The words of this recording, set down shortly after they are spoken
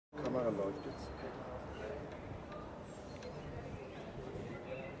Kamera läuft jetzt.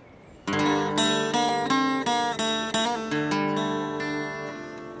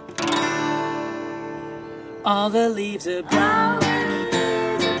 All the leaves are brown, and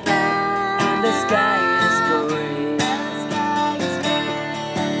the sky is gray.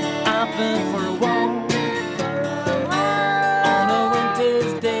 I've been for a walk on a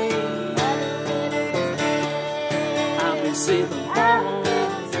winter's day. I've been sailing home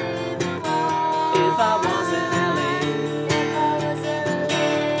if I was in LA.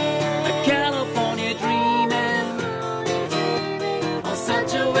 A California dreaming on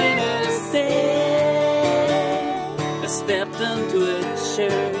such a winter's day. Stepped into a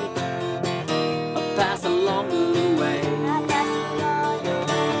church, past a